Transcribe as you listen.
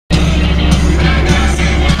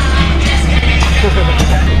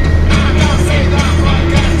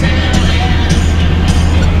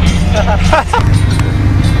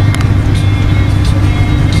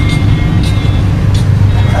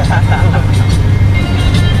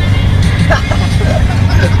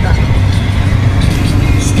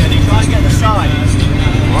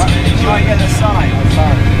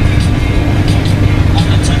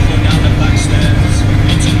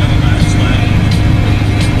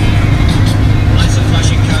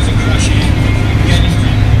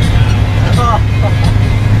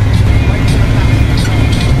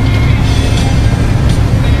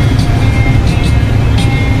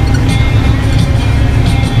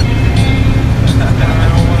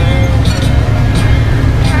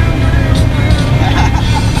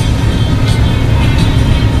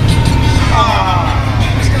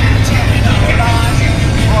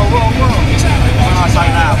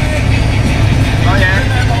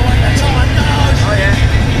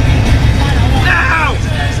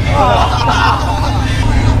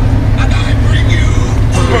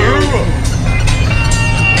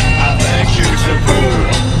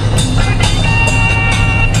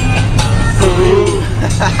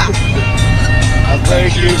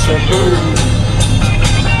said blue.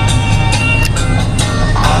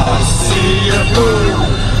 I see a blue.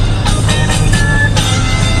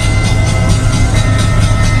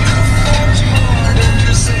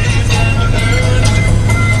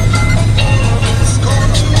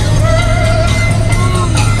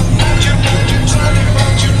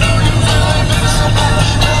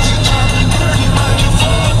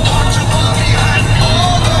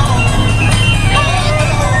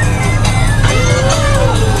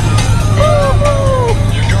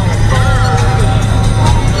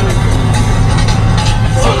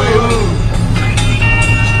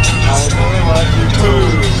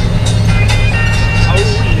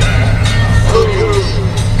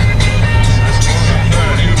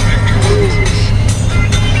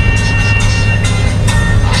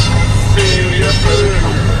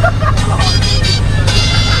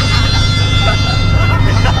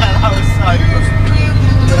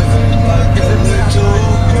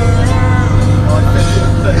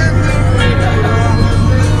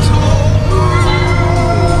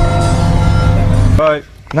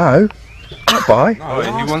 No, not bye. No,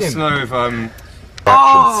 he wants to know if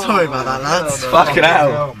Oh, sorry about that, lads. Fucking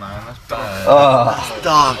hell. Man, that's bad. Oh. It's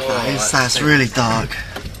dark, that is. That's really dark.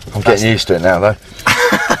 I'm getting used to it now, though.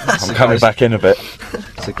 I'm coming back in a bit.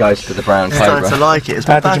 It's a ghost with the brown Starting cobra. to like it. It's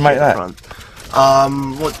How my did you back make at that? the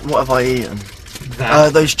front. What have I eaten?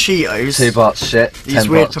 Those Cheetos. 2 baht shit. These 10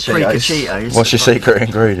 weird baht paprika Cheetos. Cheetos. What's your secret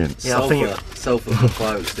ingredients? Yeah, I think. Sulphur for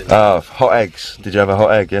clothes. Oh, hot eggs. Did you have a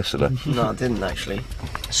hot egg yesterday? No, I didn't actually.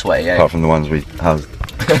 Sweaty egg. Apart from the ones we had.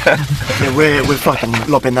 Yeah, we're fucking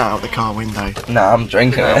lobbing that out the car window. No, I'm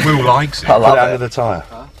drinking it. Will likes it. I Put love it under it. the tyre.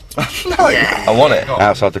 No, I want it.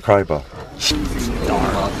 Outside the crowbar.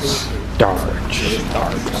 Darts.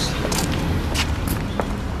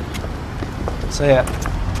 See ya.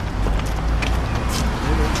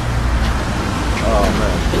 Oh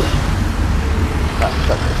man. That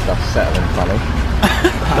stuff's settling funny.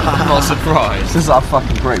 I'm not surprised. This is our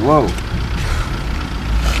fucking great world.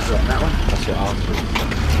 That one? That's your artery.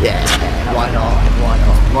 Yeah, why not? Why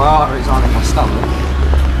not? My arteries aren't in my stomach.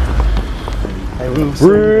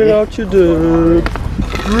 Bring out your dead.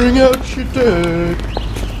 Bring out your dead.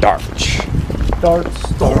 Darts. Darts.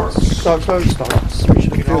 Darts. We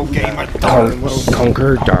should have filmed that.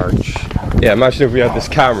 Conquer darts. Yeah, imagine if we had this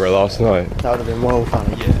camera last night. That would have been well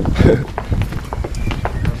funny.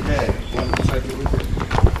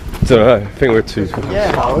 Don't know, I think we're too.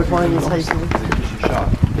 Yeah, I would mind you taking it.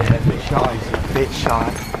 Yeah, a bit shy. A bit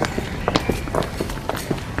shy.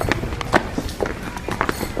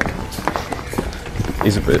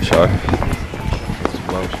 He's a bit shy.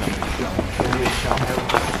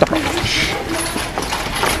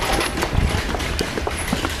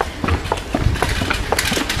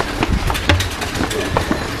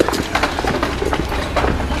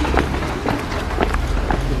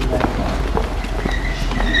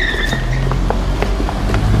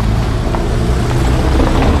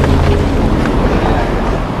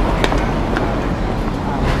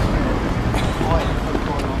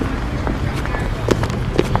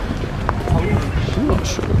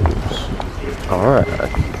 Alright.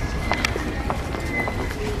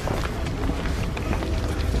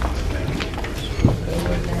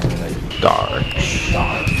 Darts.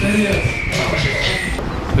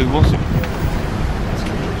 Who was it?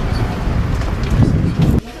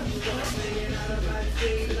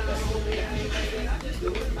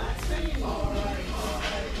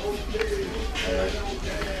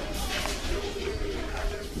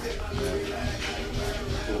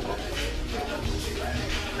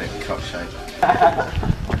 Big cup shape.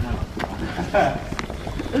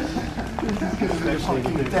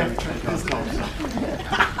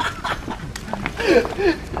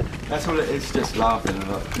 That's all it is, just laughing and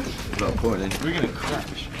not pointing. We're gonna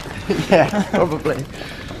crash. Yeah, probably.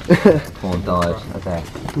 One died. Okay.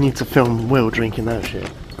 Need to film Will drinking that shit.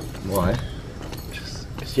 Why?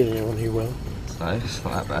 Because you're the only one who will. No, it's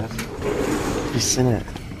not that bad. You've seen it.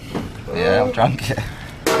 Yeah, I've drunk it.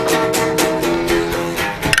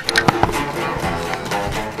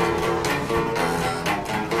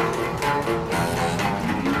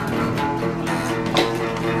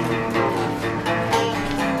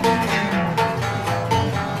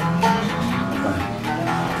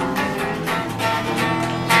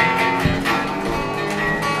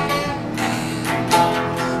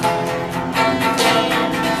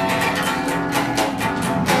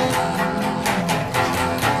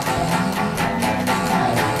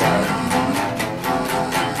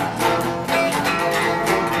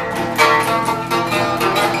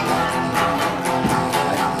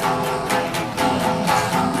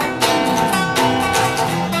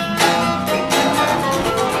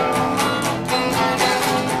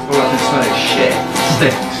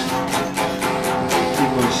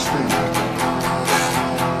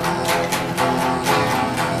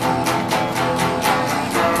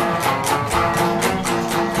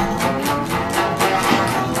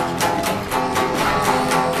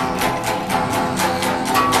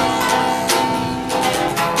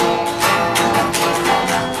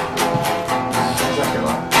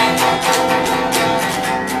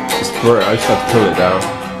 Right, I just have to pull it down.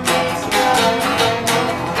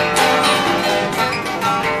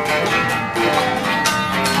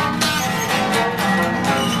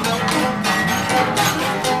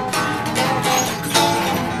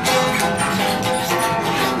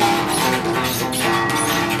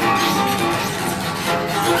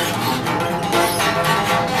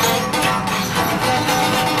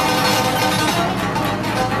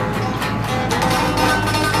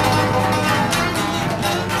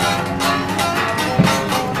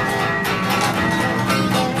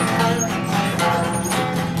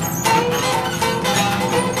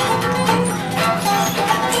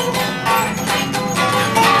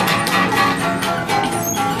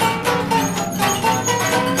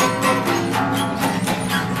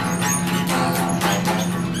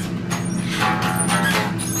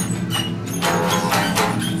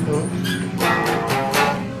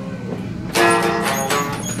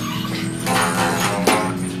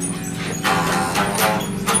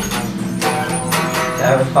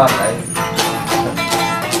 Having fun, mate.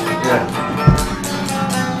 Yeah.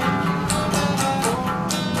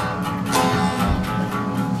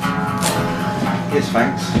 Yes,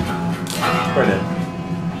 thanks. Brilliant.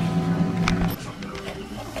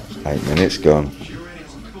 8 minutes gone.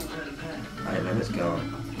 8 minutes gone.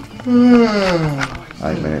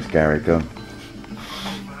 8 minutes, Gary, gone.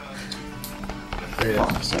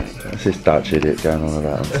 That's this Dutch idiot going on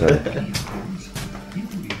about himself.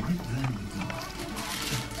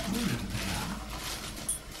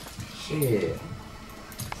 Shit.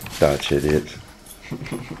 Dutch idiots.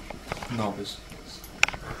 Novice.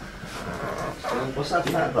 What's that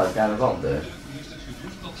fat bloke down the bottom there?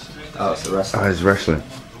 Oh, it's the wrestler. Oh, he's wrestling.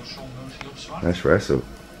 Let's wrestle.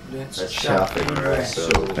 Let's chuff and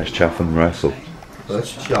wrestle. Let's chuff and wrestle.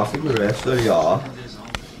 Let's chuff and wrestle, yeah.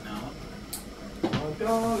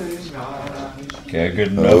 Okay, good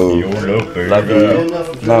enough. Oh, You love it. love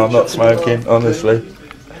you. No, I'm not smoking, honestly.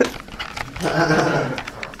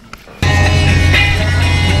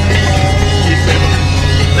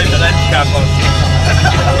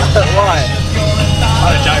 Why?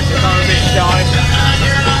 I'm joking, I'm a bit shy.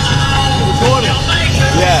 Recording?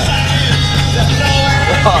 Yeah.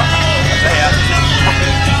 What? Yeah.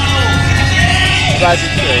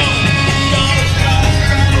 Imagine tree.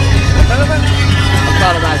 I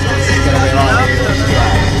can't imagine this is going to be like.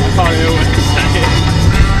 I can't hear what you're saying.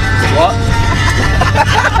 What?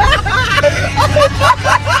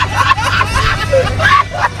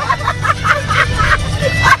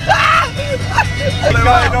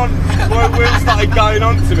 Going on, when Will started going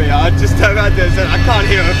on to me, I just turned around there and said, I can't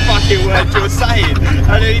hear a fucking word you're saying.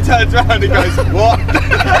 And then he turns around and goes, what?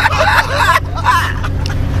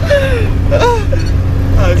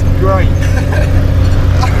 That was great.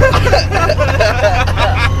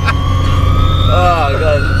 Oh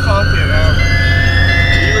god. Fucking hell.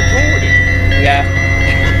 Are you recording? Yeah.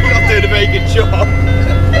 You're not doing a very good job.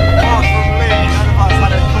 Apart from me, none of us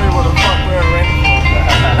had a clue what the fuck we were in for.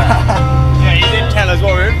 Yeah, he didn't tell us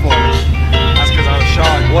what we're in for. That's because I was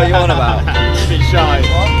shy. What are you on about? A bit shy.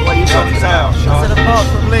 What are you talking about? I said apart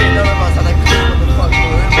from Lee, none of us had a clue what the fuck we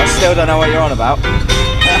were in for. I still don't know what you're on about.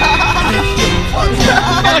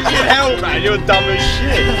 Fucking hell, man, you're dumb as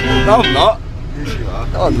shit. No, I'm not.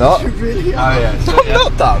 No, I'm not. Really? Oh, yeah. I'm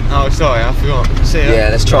not dumb. Oh, sorry, I forgot. See ya. Yeah,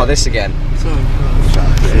 let's try this again.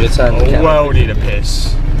 Return the camera. Well, need a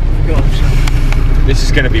piss. This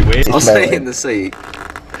is going to be weird. I was eating the seat.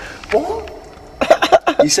 What?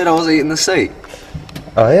 You said I was eating the seat.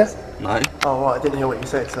 Oh, yeah? No. Oh, right, I didn't hear what you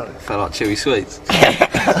said, sorry. Felt like chewy sweets.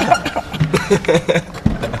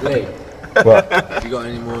 Lee, What? have you got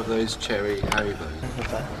any more of those cherry Haribos?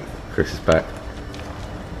 Chris is back.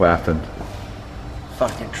 What happened?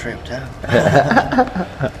 Fucking tripped out.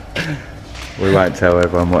 We won't tell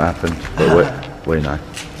everyone what happened, but we know.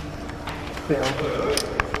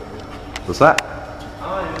 What's that?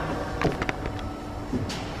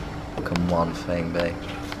 Come one thing, B.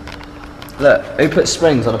 Look, who put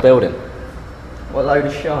springs on a building? What load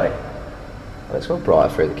of shite. Well, it's well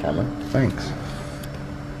brighter through the camera. Thanks.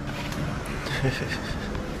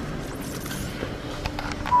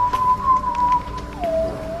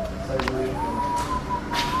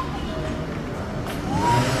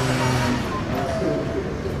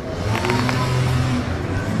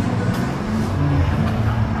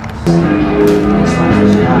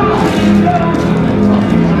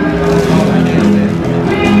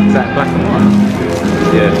 Is that black and white?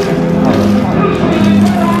 Yeah.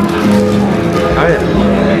 Oh yeah.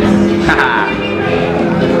 Haha.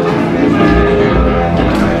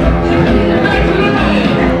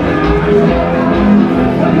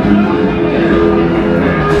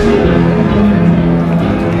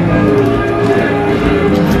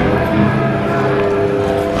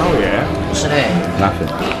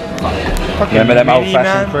 Remember them mini, old-fashioned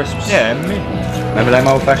man. crisps? Yeah, mini. Remember them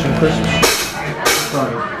old-fashioned crisps?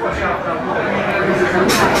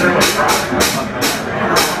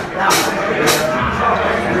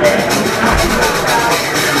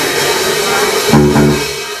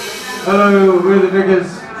 Hello, we're the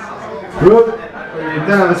Vicars. Whoop. We don't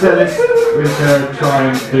have a set list. We're just going to try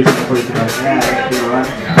and do something for you today.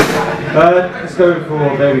 Yeah, alright. Let's go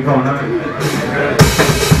for Baby Con, huh?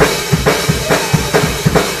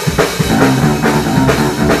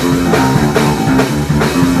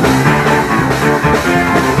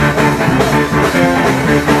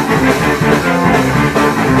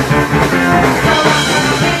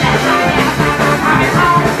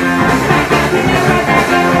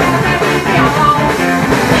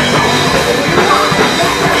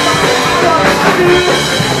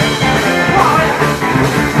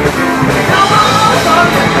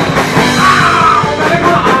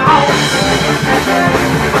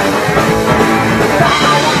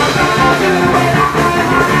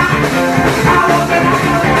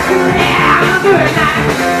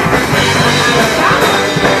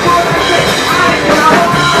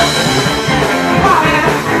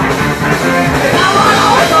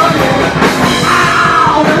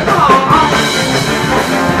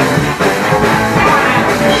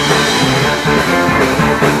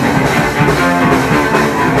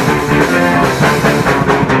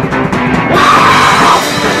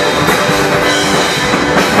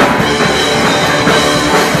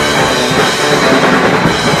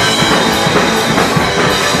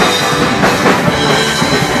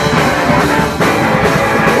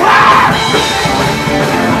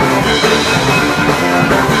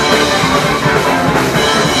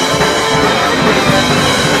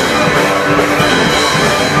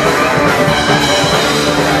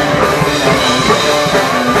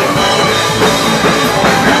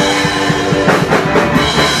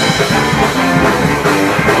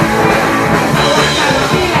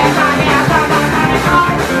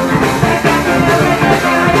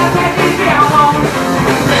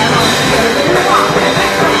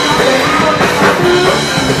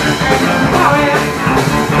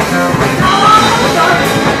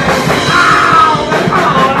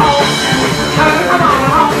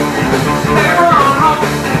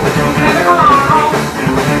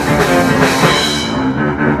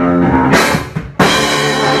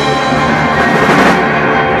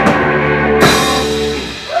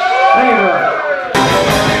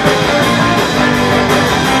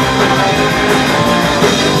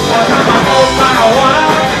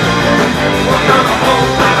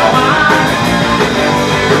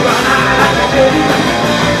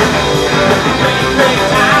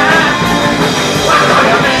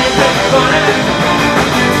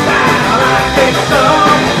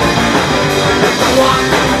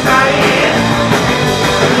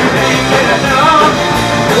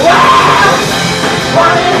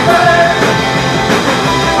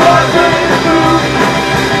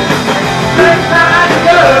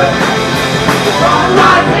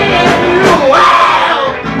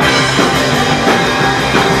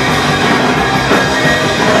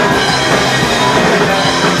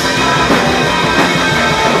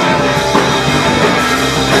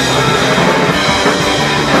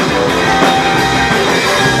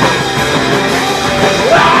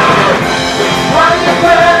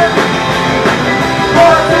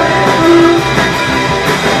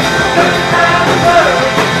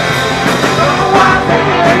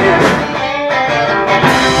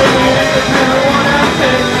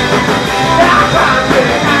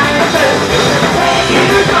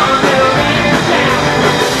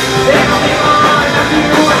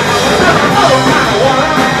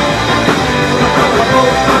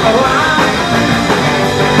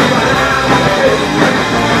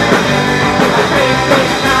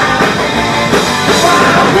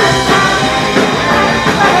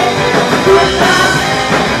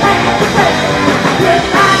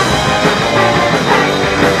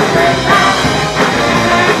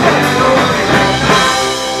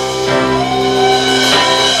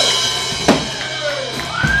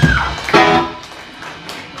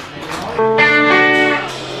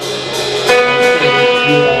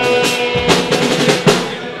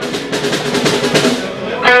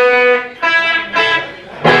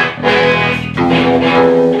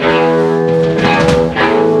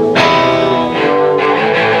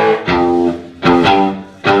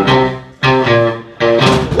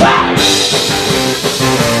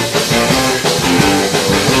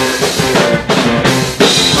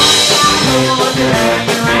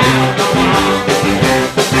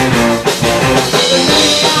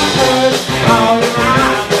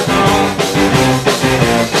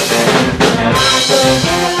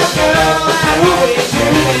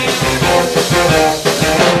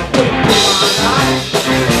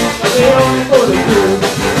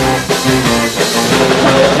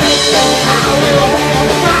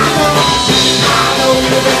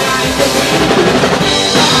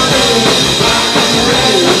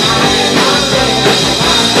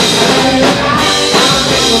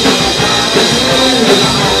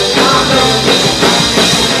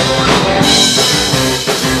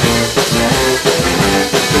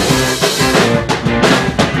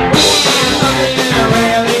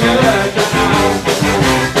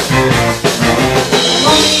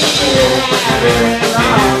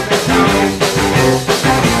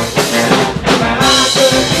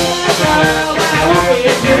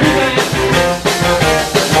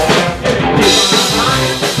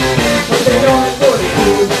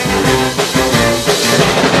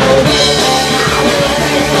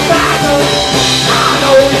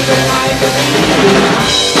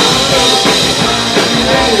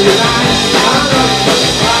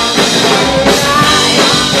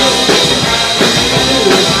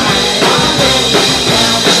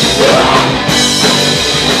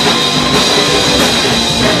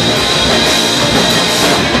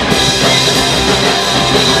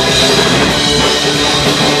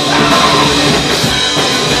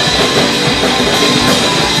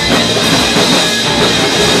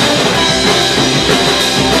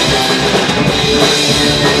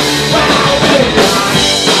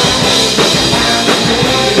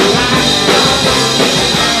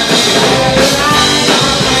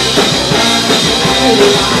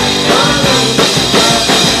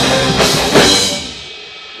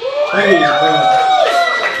 Thank you.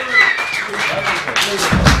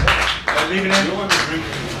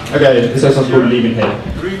 Okay, this episode's called Leaving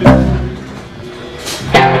Here.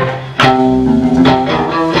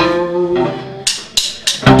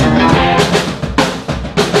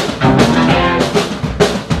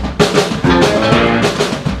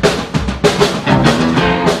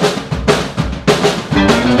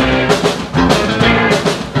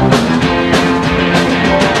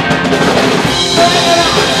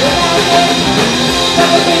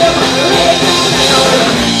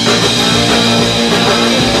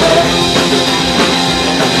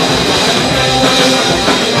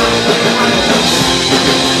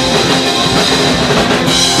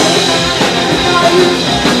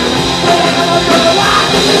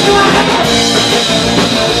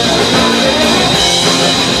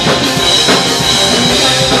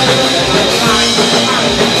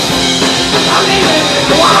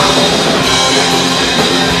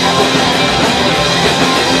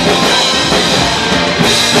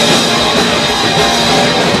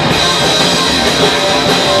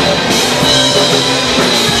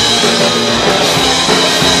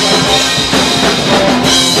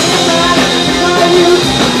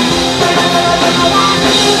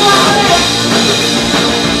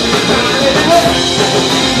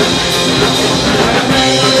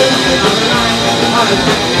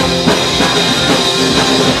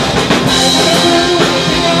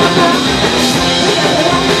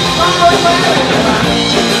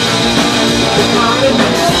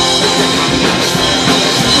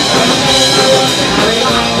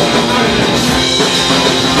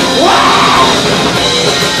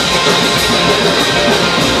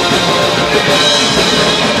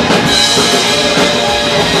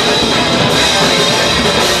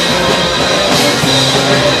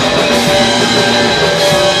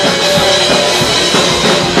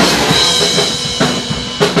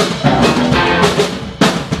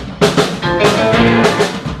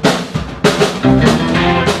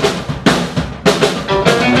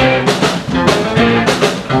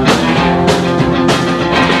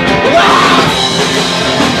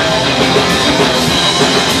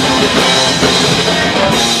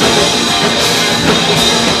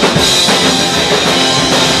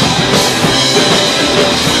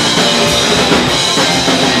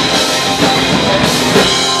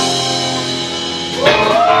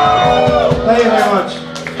 Thank you very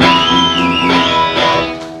much.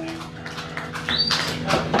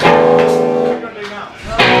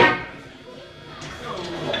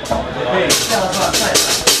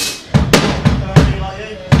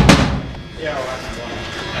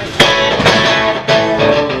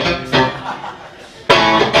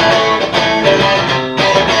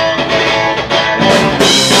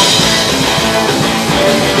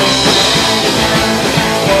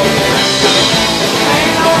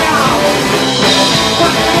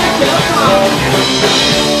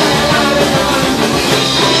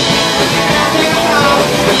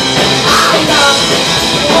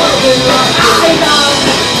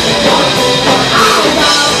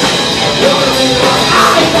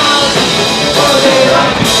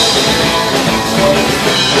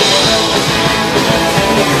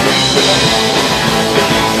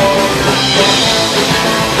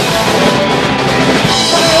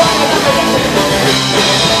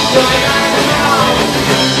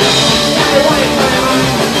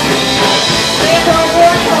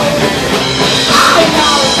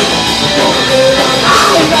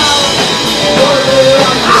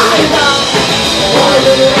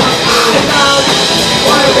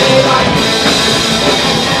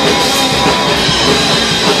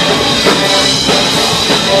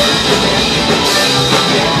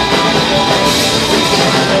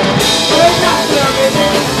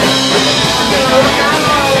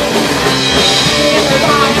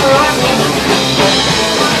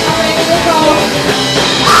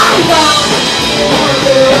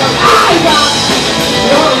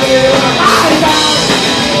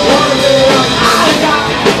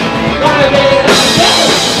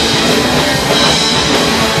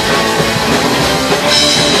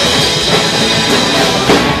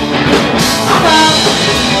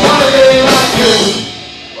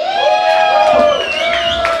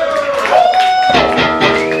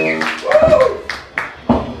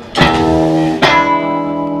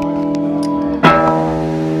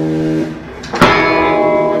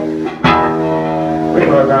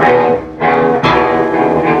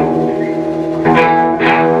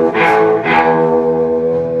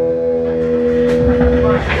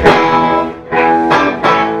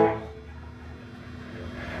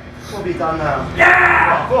 What have you done now?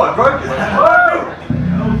 Yeah! I thought I broke it.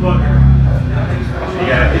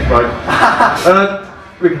 yeah, it's broke.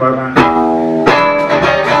 We can vote, man.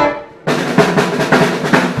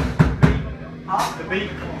 The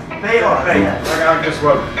beat or beat? I just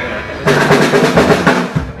wrote.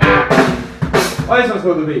 Oh, this one's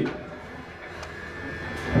called the beat.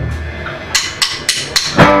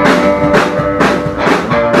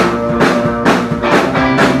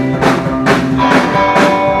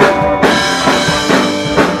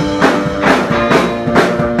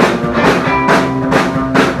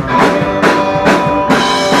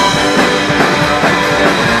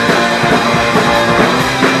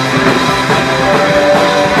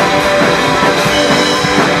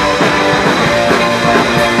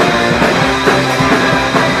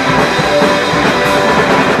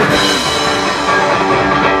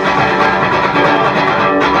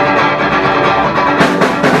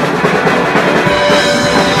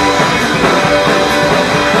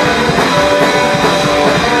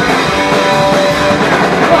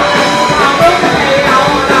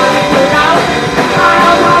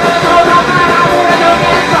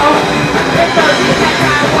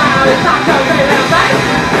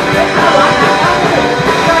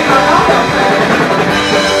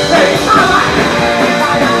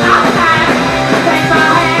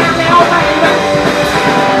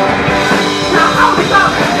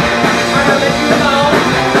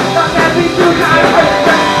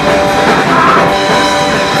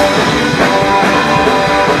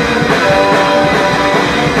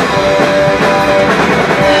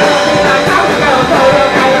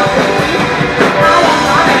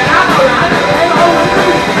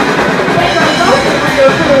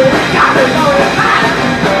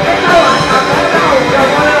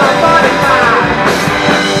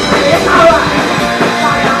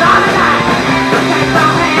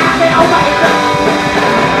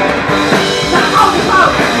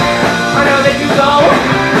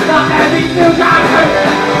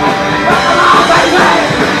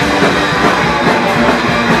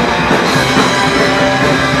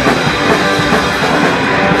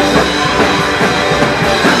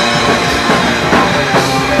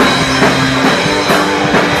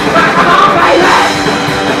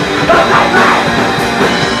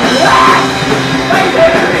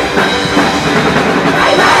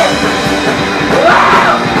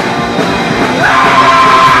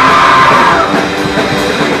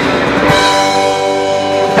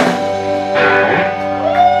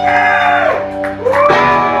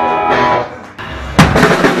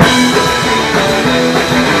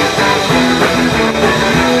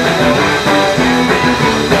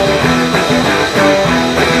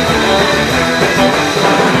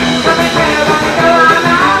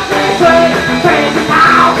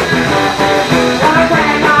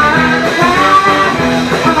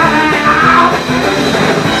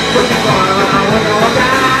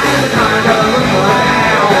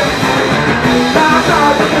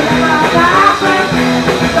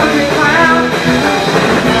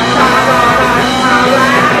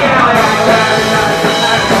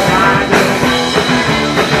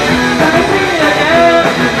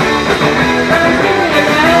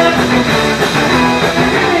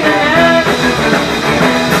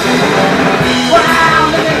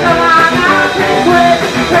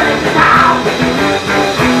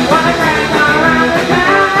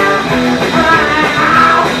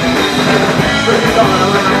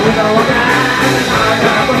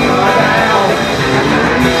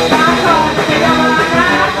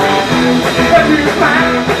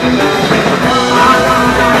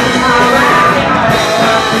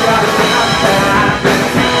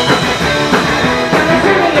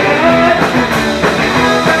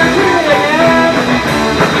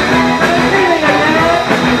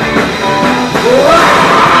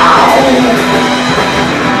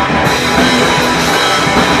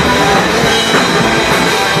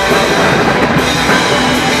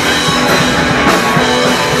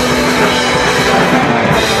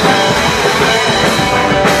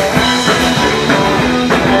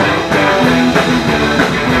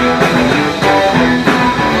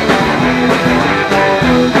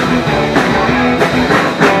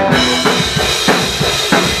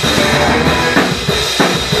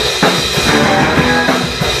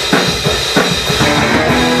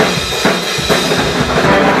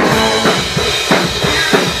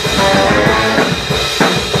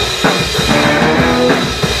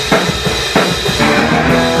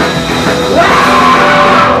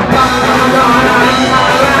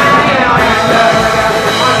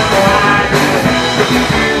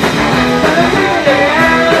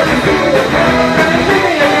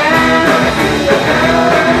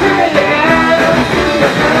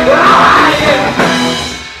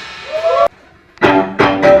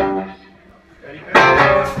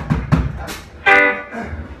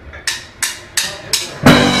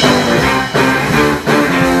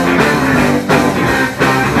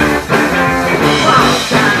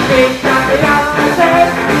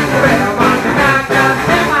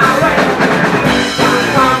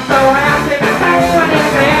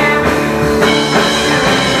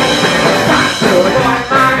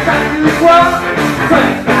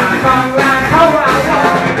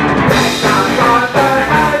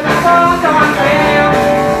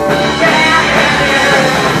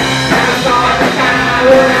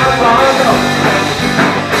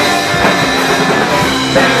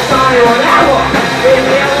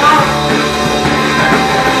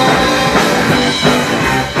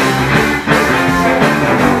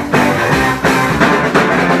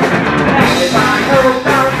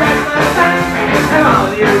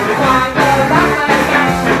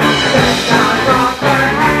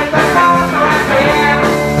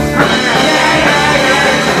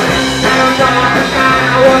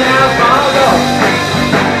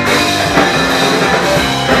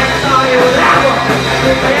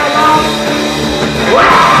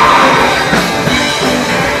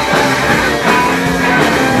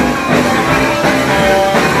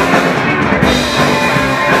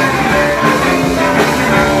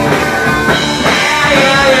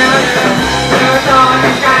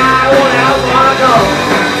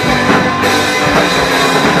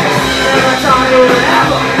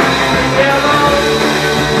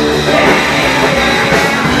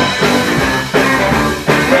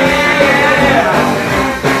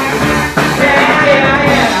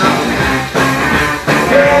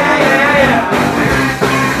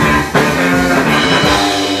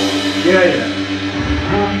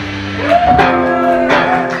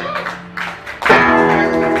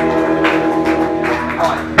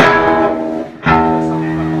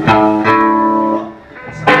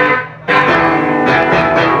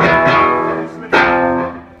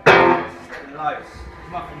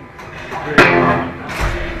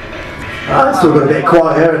 It's still got a bit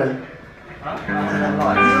quiet here, isn't it?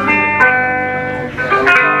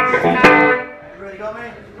 You really got me?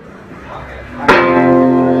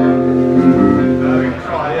 We can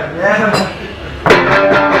try, yeah.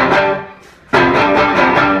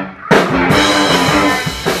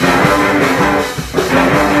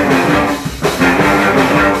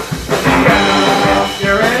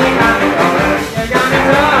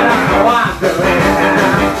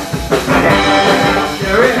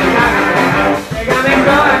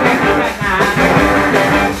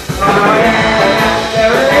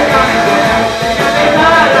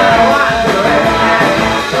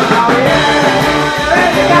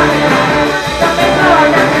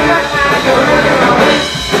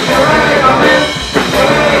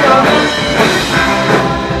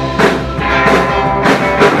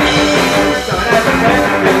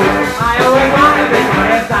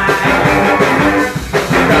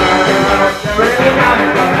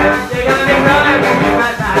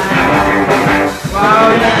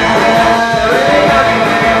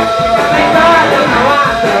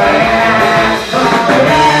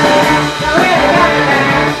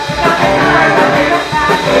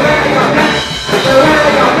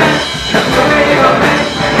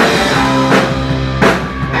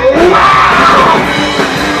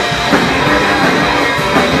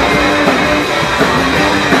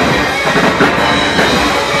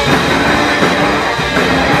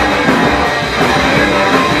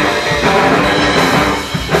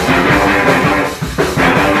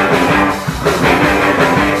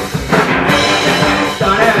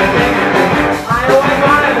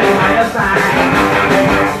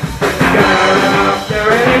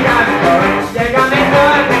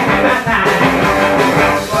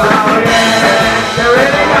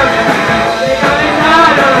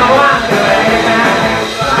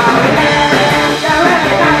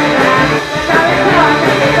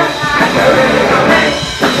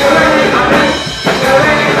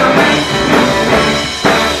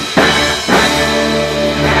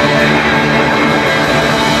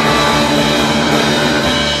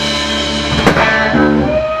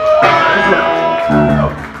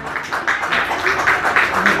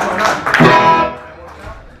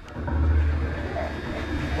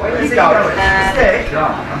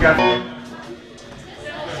 Better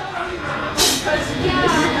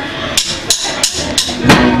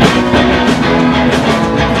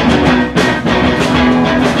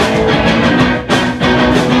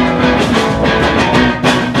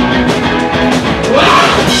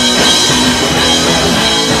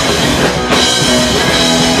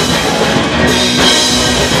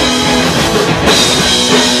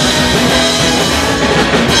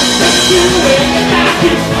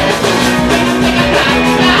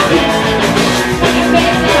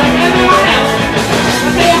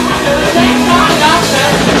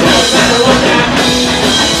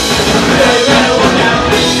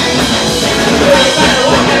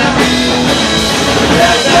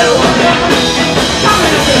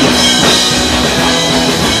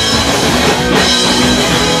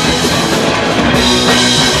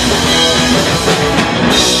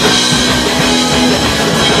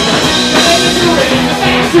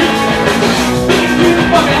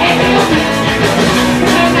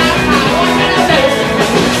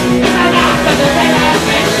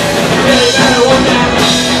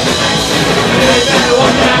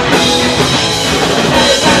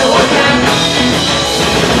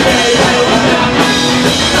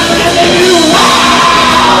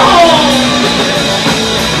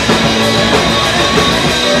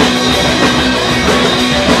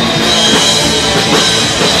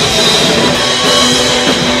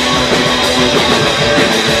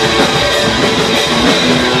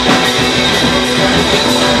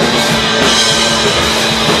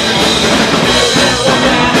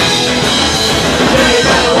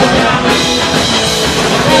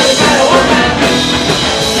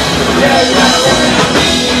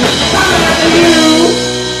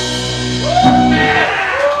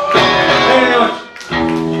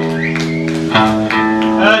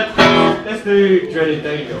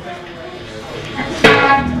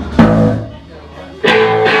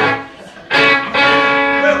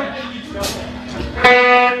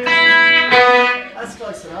That's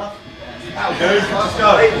close enough. That'll do. Let's go.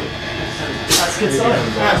 That's good sign.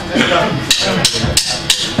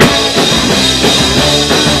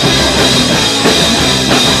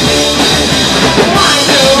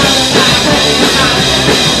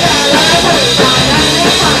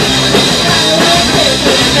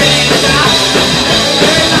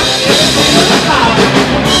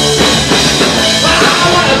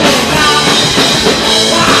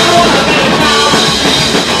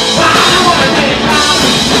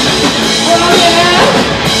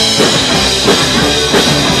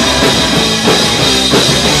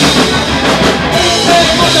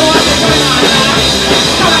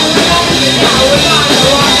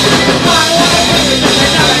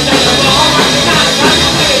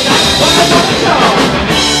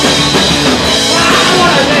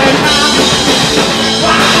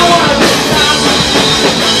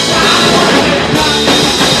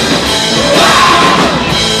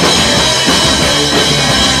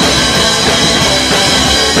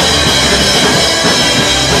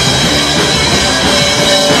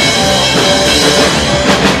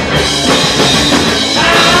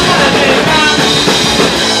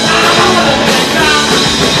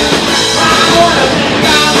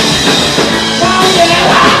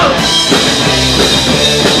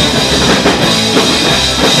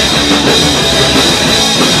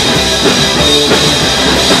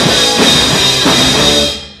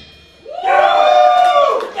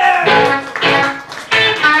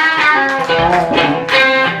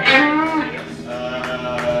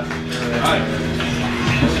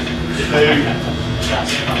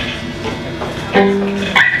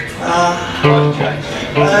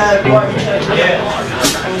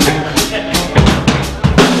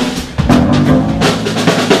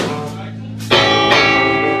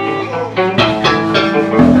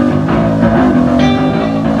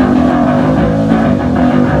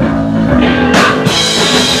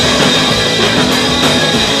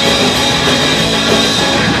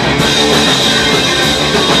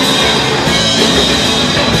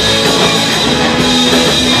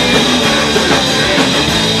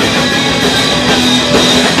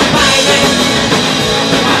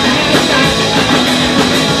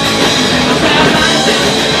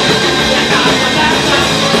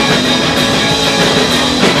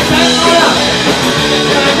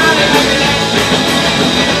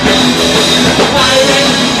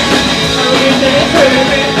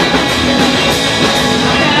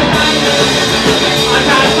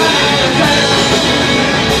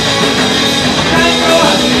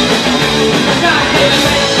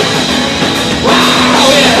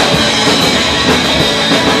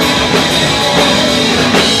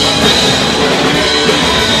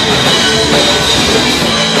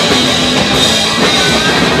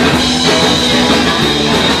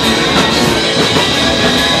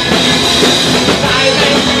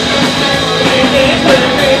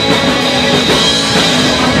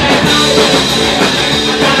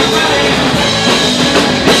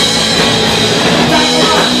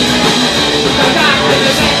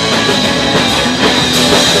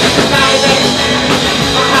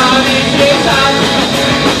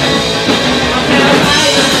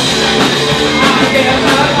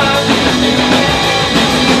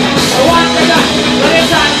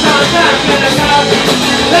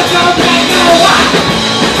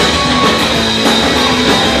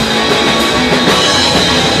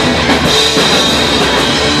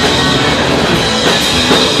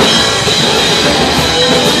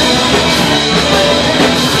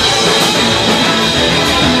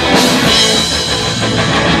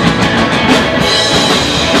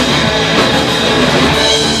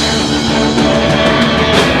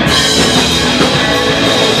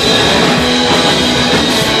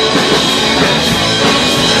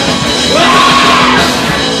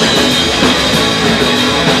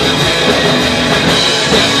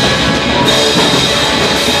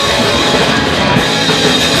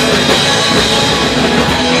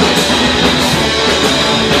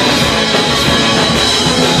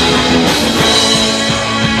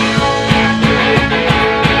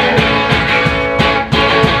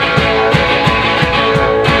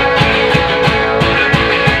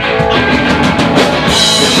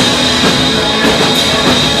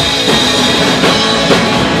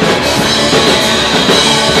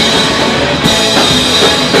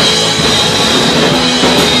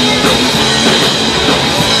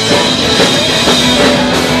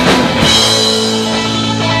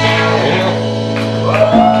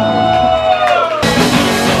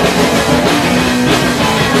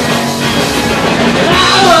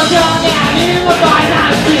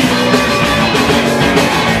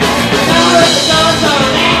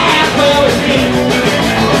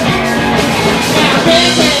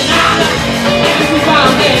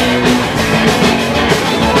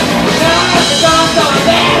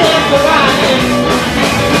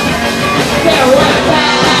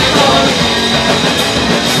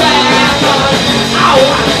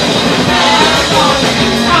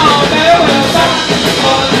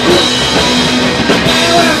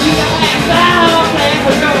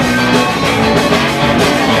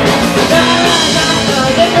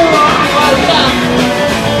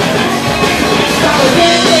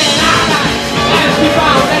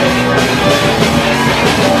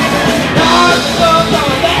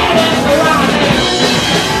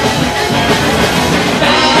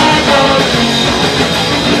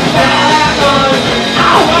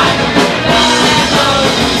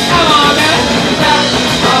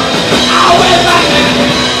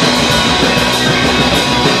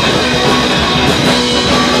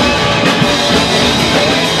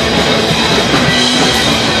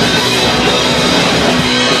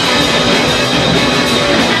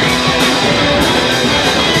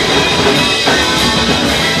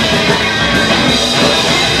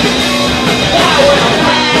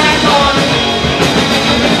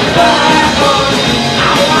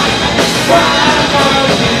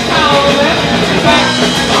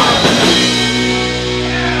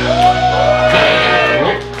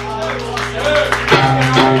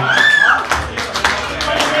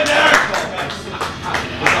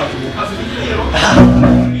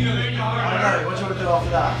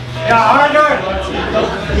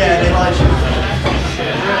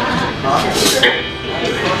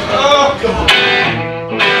 I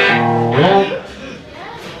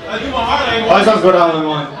just got down on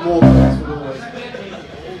mine. More points for the boys.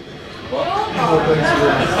 More points for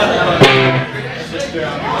the boys.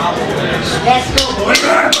 Let's go, boys.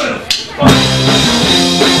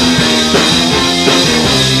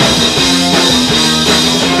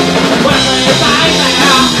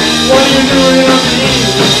 What are you doing on me?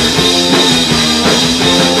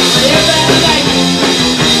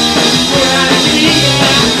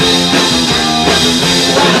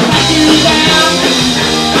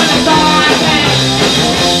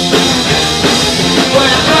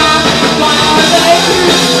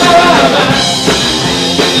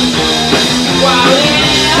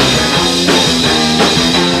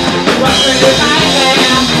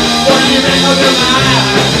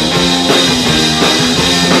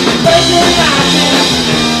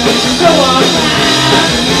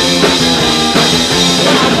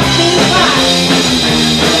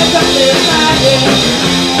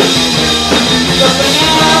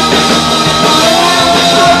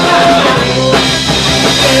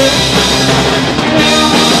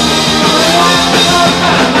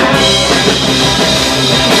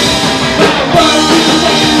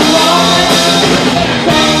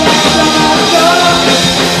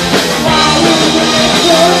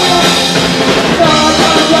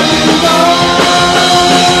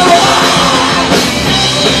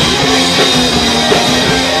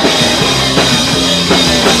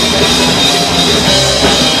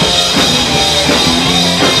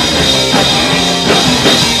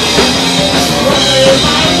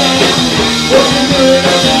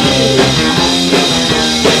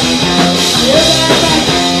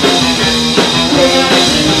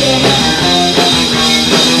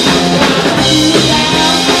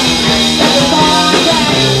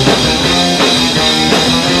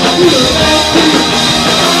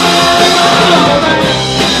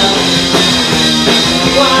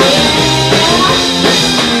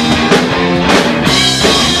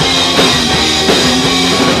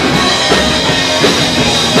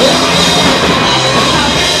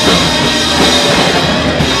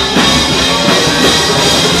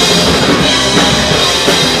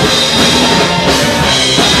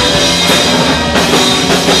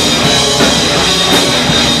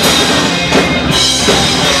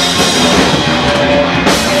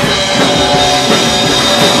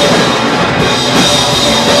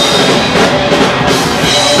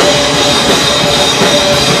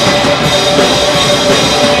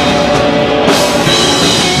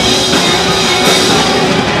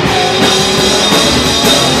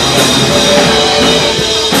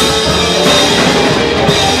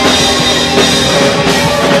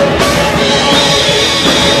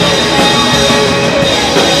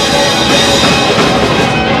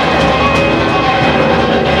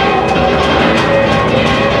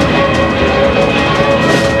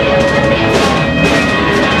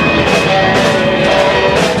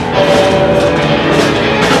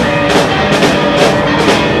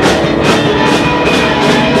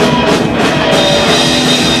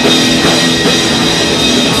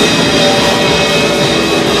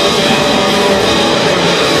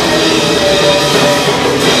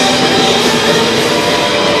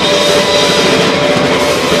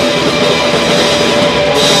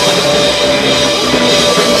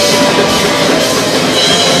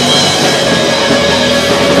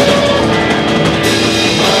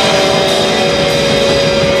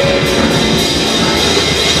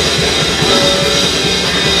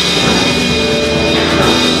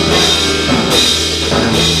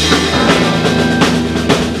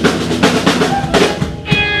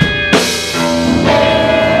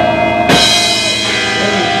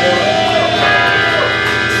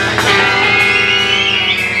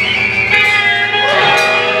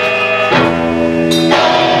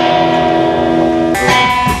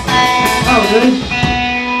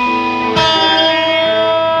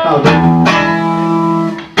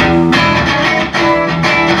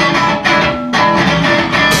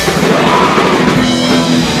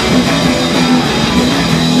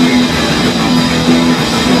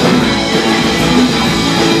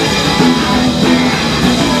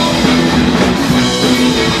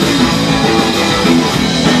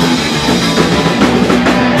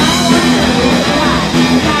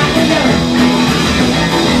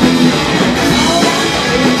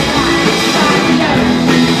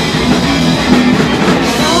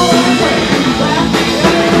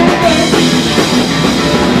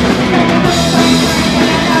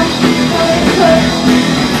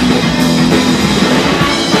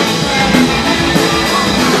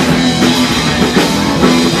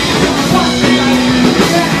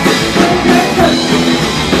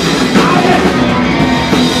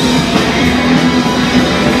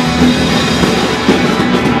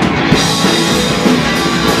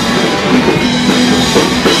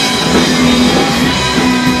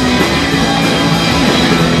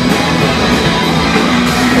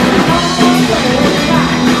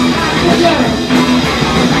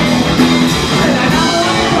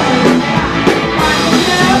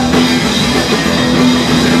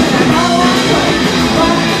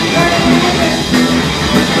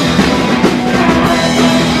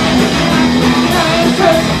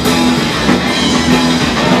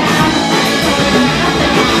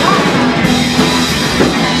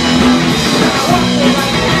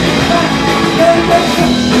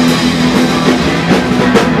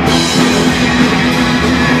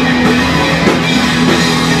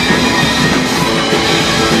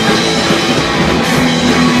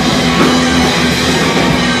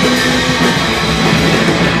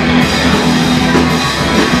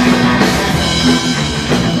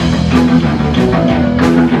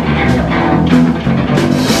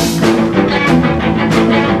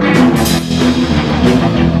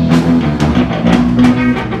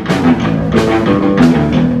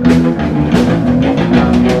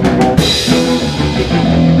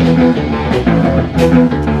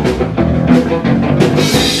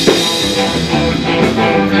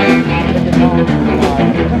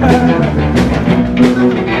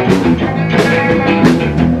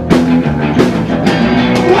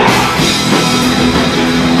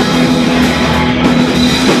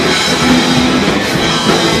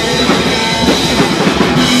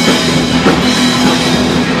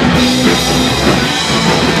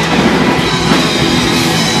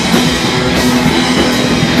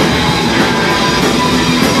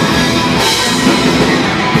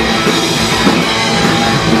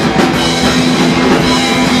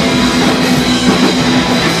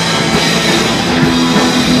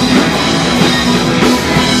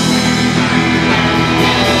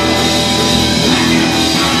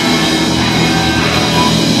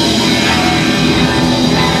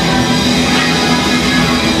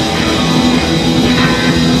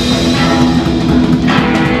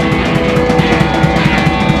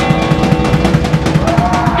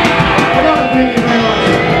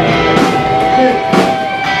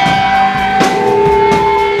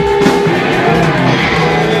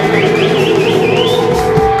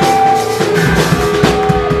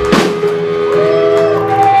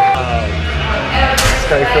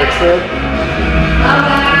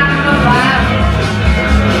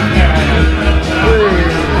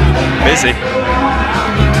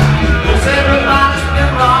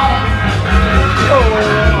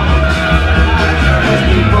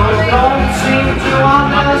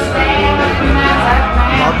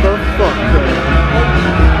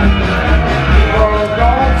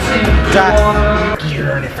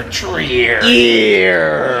 You're in it for 3 years.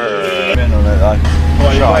 Been on it though.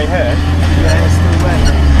 What, your grey hair? Yeah, it's still wet.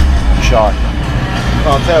 Shy.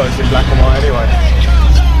 Can't tell, it's in black and white anyway.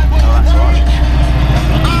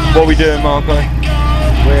 What are we doing, Marco?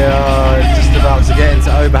 We are just about to get into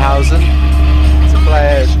Oberhausen to play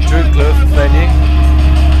at Drukluft venue.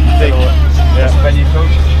 Yeah. Venue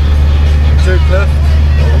called? Drukluft.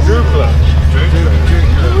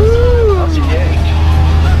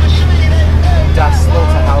 Das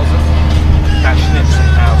Slaughterhausen.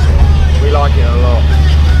 We like it a lot.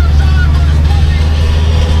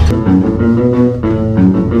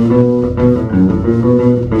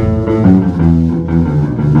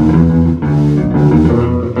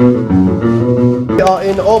 We are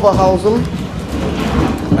in Oberhausen.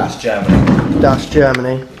 That's Germany. That's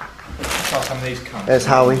Germany. Some of these cunts. There's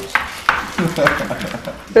Howie.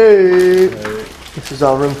 Hey. This is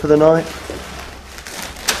our room for the night.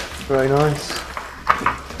 Very nice.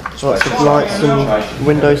 Lots of lights and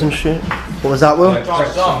windows and shit. What was that, Will?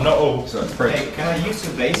 Some, not all. So it's pretty. Hey, can I use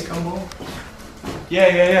the bass combo?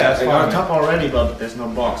 Yeah, that's I fine. got a top already, but there's no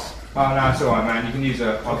box. Oh no, it's alright, man. You can use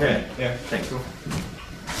a. Okay. Yeah. Thanks. Cool.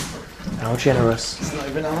 How generous. It's not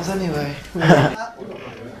even ours anyway.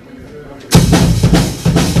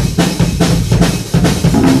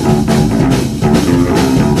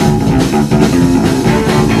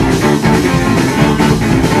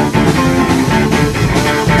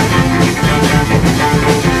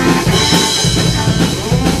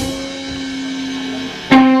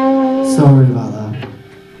 Sorry about that.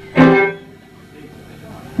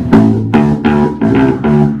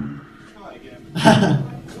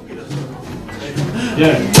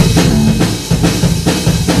 Yeah.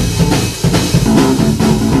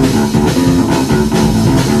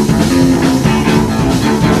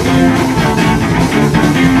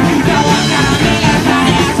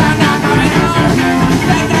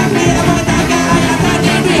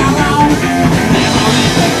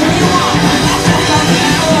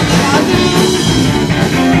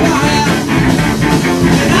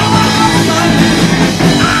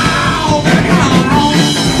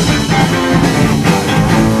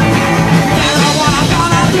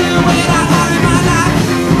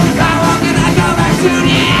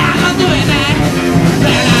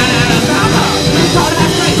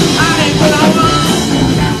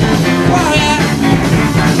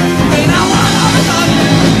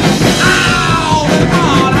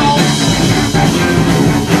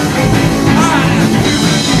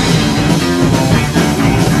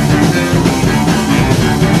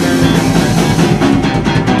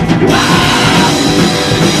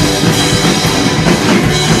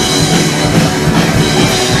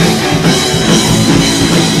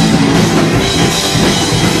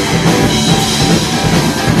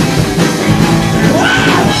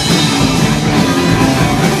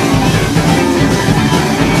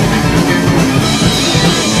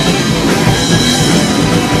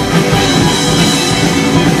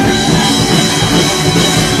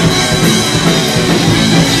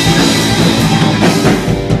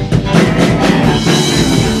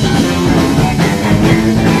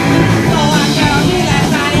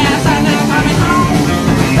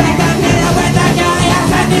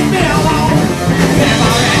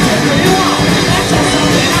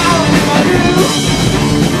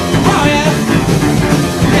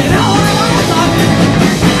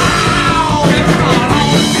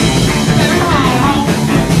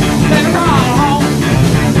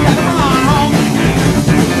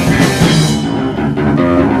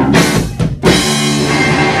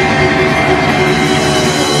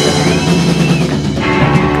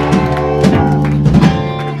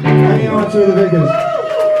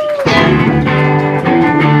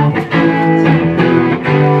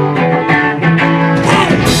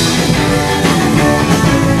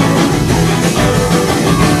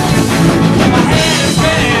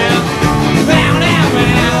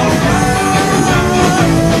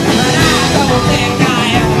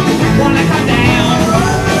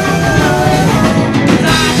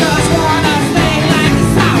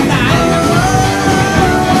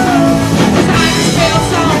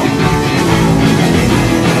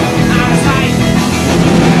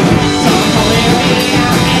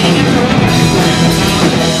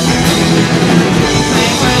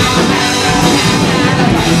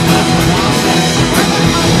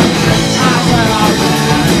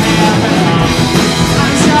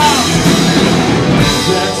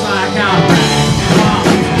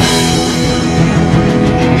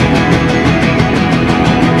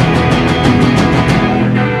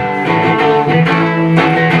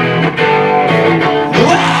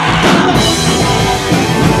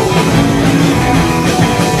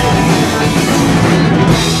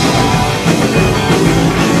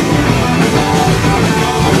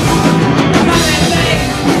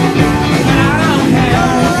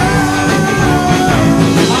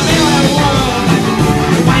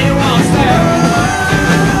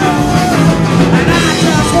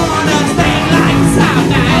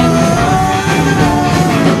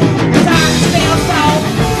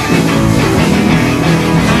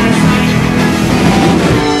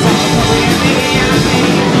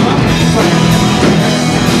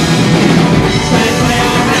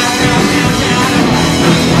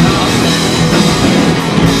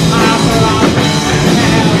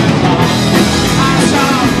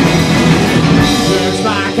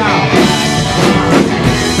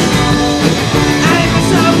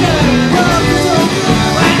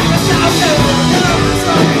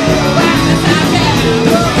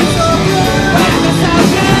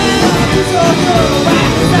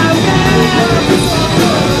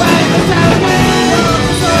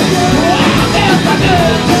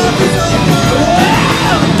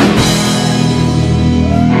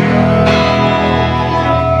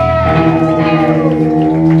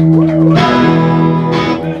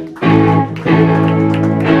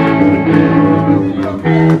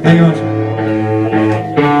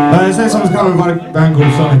 cover by a band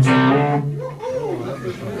called Sonic.